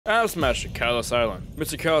Atom Smasher, Khallos Island.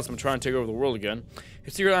 Mr. Khallos has been trying to take over the world again.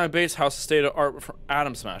 His secret island base houses state-of-the-art from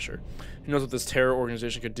Atom Smasher. He knows what this terror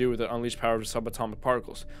organization could do with the unleashed power of subatomic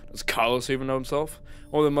particles. Does Khallos even know himself?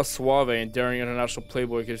 Only the most suave and daring international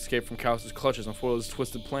playboy could escape from Khallos' clutches and foil his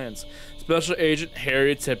twisted plans. Special Agent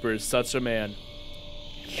Harry Tipper is such a man.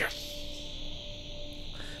 Yes!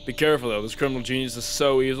 Be careful though, this criminal genius is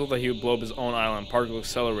so evil that he would blow up his own island particle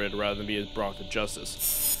accelerator rather than be brought to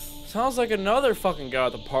justice. Sounds like another fucking guy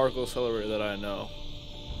with the particle accelerator that I know.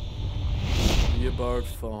 Bard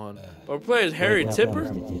Fawn. But we're playing as Harry Tipper?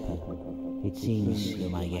 It seems you're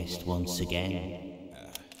my guest once again.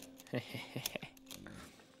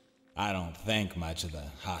 I don't think much of the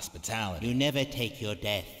hospitality. You never take your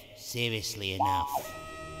death seriously enough.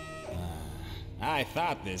 I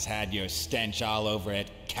thought this had your stench all over it,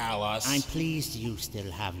 Khallos. I'm pleased you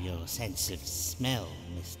still have your sense of smell,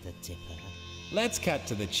 Mr. Tipper. Let's cut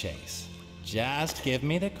to the chase. Just give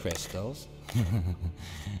me the crystals.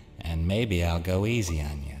 And maybe I'll go easy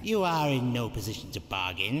on you. You are in no position to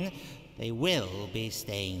bargain. They will be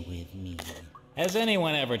staying with me. Has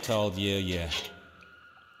anyone ever told you you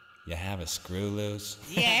have a screw loose?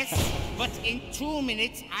 Yes, but in 2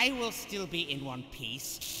 minutes I will still be in one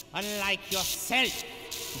piece, unlike yourself.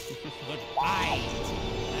 Goodbye.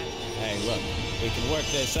 Hey, look, we can work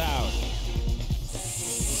this out.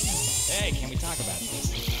 Hey, can we talk about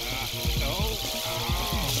this?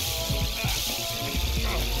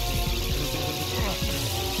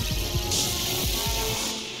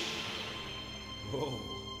 Whoa.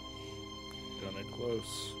 Kinda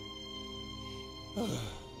close.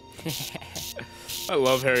 I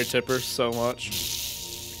love Harry Tipper so much.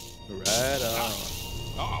 Right on.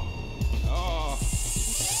 Oh.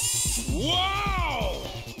 Whoa!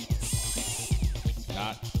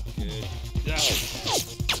 Not good.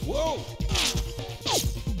 Whoa!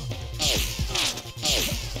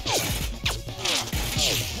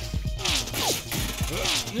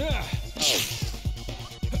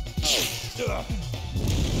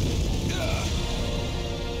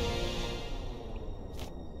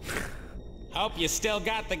 Hope you still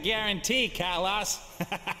got the guarantee, Khallos.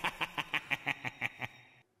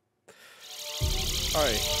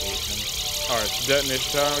 Alright, Ethan. Alright, so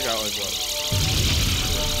detonation time, I got like what?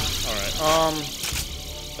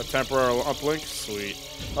 Alright, a temporary uplink, sweet.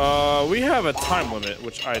 We have a time limit,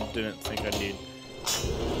 which I didn't think I'd need.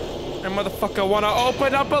 And motherfucker wanna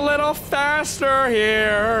open up a little faster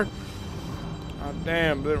here! Oh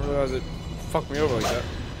damn, didn't realize it fucked me over like that.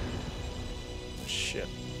 Shit.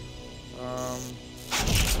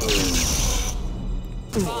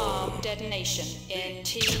 Bomb detonation in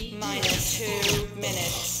T-2 minutes.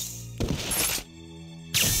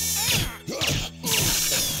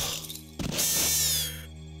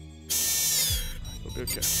 It'll be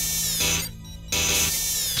okay.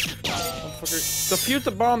 Motherfucker, defuse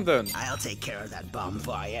the bomb then. I'll take care of that bomb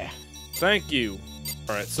for you. Thank you.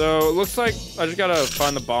 Alright, so it looks like I just gotta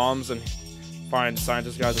find the bombs and find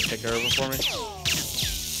scientist guys to take care of them for me.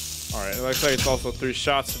 Alright, it looks like it's also 3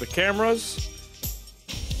 shots to the cameras.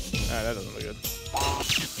 Ah, that doesn't look good.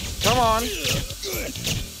 Come on!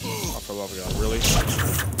 Oh, for the love of God, really?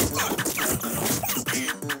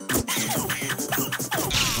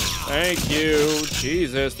 Thank you!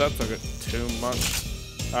 Jesus, that took it too much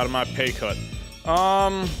out of my pay cut.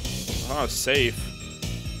 Oh, safe.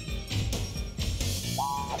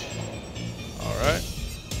 Alright.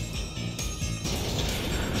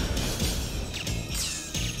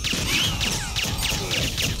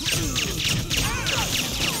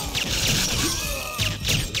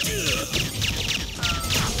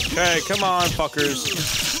 Okay, come on, fuckers.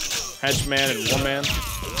 Henchman and woman.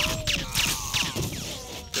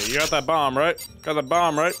 Okay, you got that bomb, right? Got the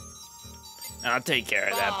bomb, right? I'll take care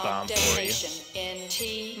of that bomb for you. In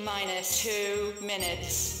T-2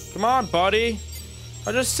 minutes. Come on, buddy.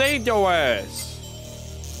 I just saved your ass.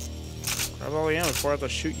 Grab all the ammo before I have to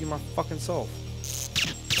shoot you my fucking self.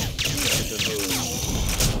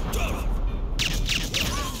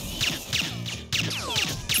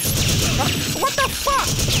 What the fuck?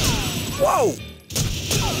 Whoa!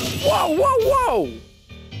 Whoa, whoa, whoa!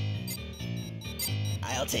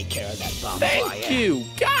 I'll take care of that bomb for Thank you!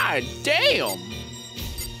 God damn!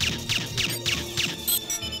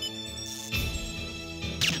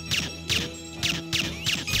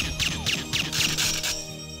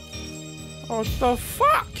 What the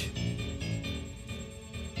fuck?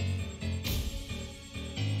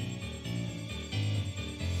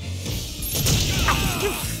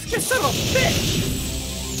 You son of a bitch!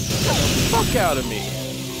 Get the fuck out of me!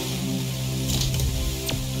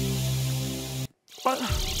 What?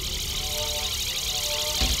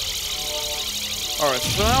 Alright,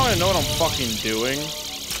 so now I know what I'm fucking doing.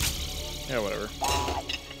 Yeah, whatever.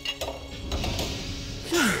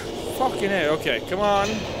 Fucking A. Okay, come on.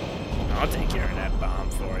 I'll take care of that bomb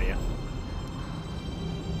for you.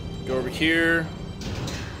 Go over here.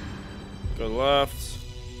 Go left.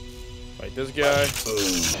 Fight this guy.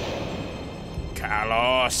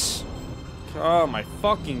 Khallos. Oh my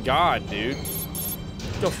fucking god, dude.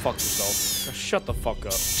 Go fuck yourself. Now shut the fuck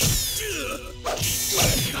up.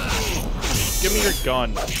 Give me your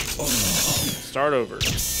gun. Start over.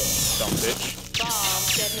 Dumb bitch. Bomb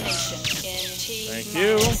detonation in T Thank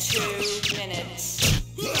you. -2 minutes.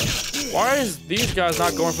 Why is these guys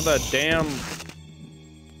not going for that damn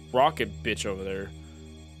rocket bitch over there?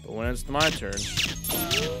 But when it's my turn.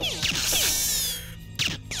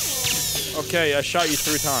 Okay, I shot you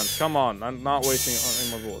 3 times. Come on, I'm not wasting any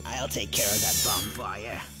more bullets. I'll take care of that bomb for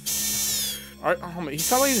you. Alright, oh, he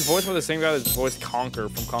sounds like he's voiced by the same guy that voiced Conker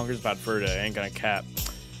from Conker's Bad Fur Day. I ain't gonna cap.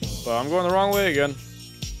 But I'm going the wrong way again.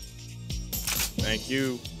 Thank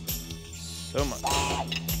you so much.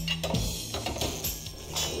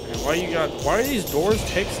 Man, why do these doors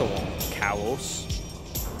take so long, Khallos?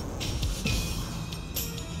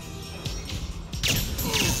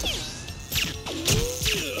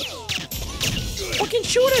 Fucking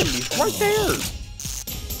shoot him! He's right there!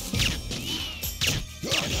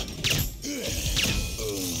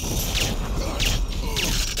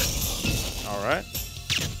 Alright.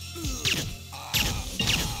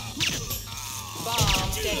 Bomb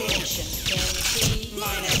detonation in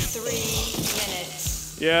T-3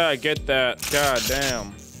 minutes. Yeah, I get that. God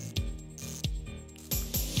damn.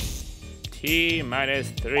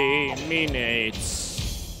 T-3 minutes.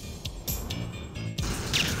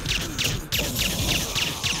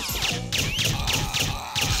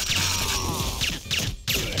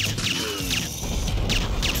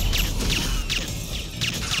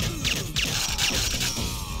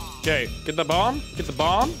 Okay, get the bomb, get the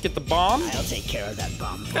bomb, get the bomb. I'll take care of that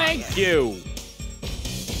bomb for Thank you.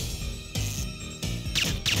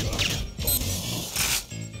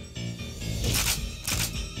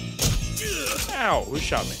 Ow, who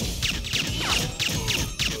shot me?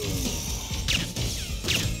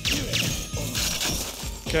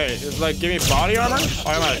 Okay, it's like, give me body armor? Oh,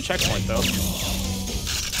 I'm at a checkpoint though.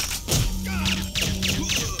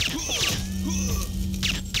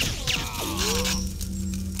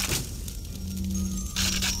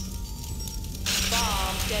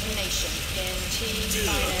 Detonation in T-.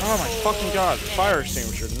 Oh my fucking god, minutes. fire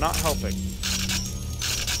extinguisher, not helping.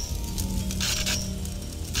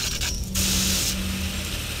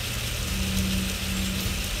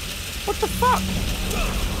 What the fuck?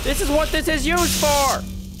 This is what this is used for!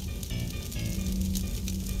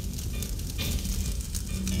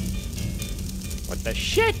 What the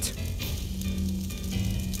shit?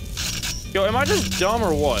 Yo, am I just dumb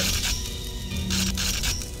or what?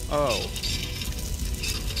 Oh.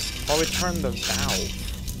 Probably turn the valve.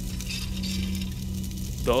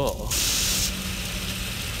 Duh.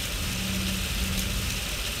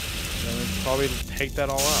 Then let's probably take that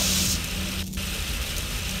all out.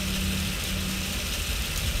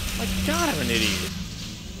 My god, I'm an idiot.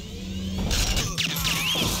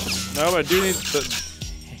 No, but I do need the...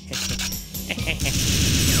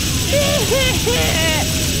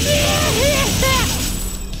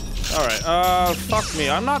 Alright, fuck me.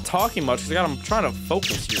 I'm not talking much because I'm trying to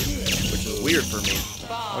focus here, which is weird for me.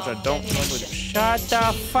 Which I don't normally do. Shut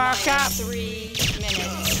the fuck up! 3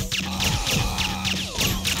 minutes.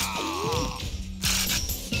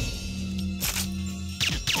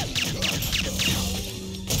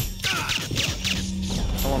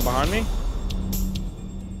 Someone behind me?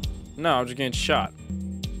 No, I'm just getting shot.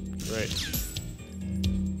 Great.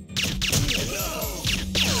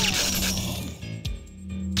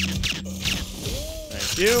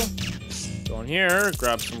 Thank you. Go in here,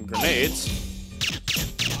 grab some grenades.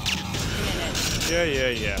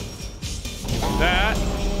 Yeah. That.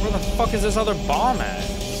 Where the fuck is this other bomb at?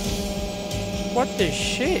 What the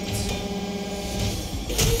shit?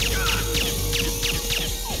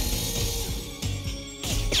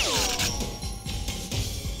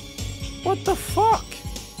 What the fuck?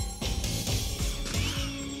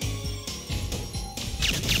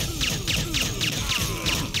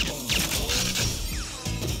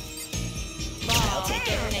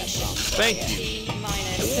 Thank you.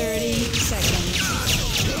 T-30 seconds.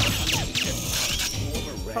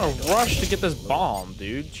 I'm trying to rush to get this bomb,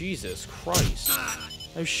 dude. Jesus Christ.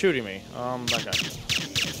 Who's shooting me? That guy.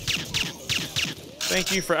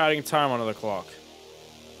 Thank you for adding time onto the clock.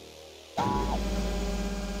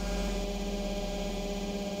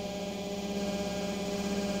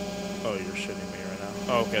 Oh, you're shitting me right now.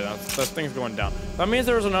 Oh, okay, that thing's going down. That means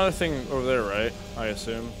there was another thing over there, right? I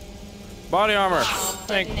assume. Body armor.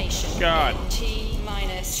 Thank God. T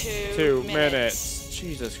minus 2 minutes.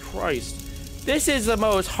 Jesus Christ. This is the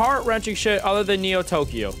most heart-wrenching shit other than Neo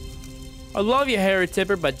Tokyo. I love you, Harry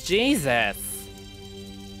Tipper, but Jesus.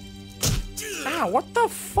 Ow, what the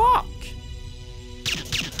fuck?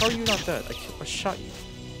 How are you not dead? I shot you.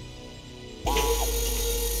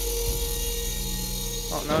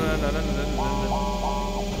 Oh, no.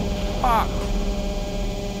 Fuck.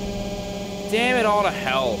 Damn it all to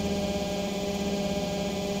hell.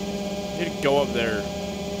 I need to go up there.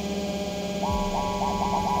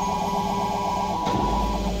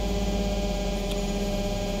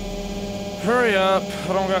 Hurry up.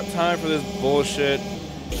 I don't got time for this bullshit.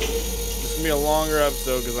 This is gonna be a longer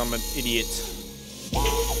episode because I'm an idiot.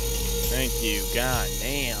 Thank you. God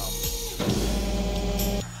damn.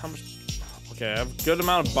 How much? Okay, I have a good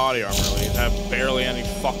amount of body armor. Like, I have barely any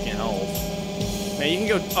fucking health. Man, you can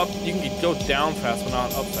go up. You can go down fast, but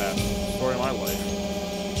not up fast. Story of my life.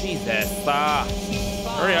 Jesus.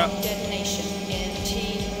 Hurry up. Detonation in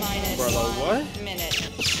T minus Brother, what? 1 minute.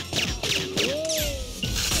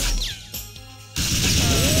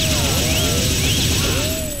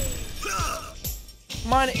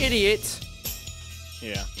 I'm an idiot.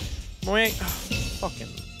 Yeah. Wait. Fucking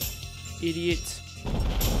idiot.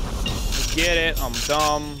 Get it. I'm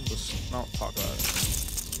dumb. Just not talk about it.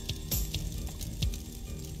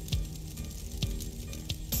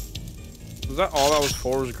 Was that all that was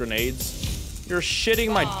for? Was grenades? You're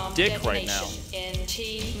shitting my dick right now. In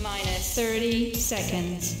T minus 30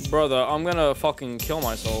 seconds. Brother, I'm gonna fucking kill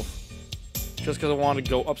myself. Just because I want to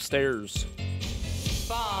go upstairs.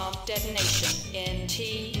 Bomb detonation in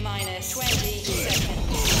T minus 20 seconds.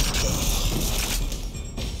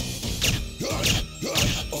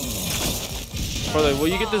 Brother, will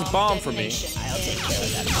you get this bomb for me? I'll take care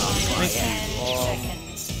of that bomb. Thank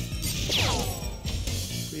you.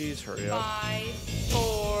 Please hurry up. 5,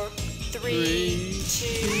 4, 3,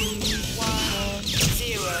 2,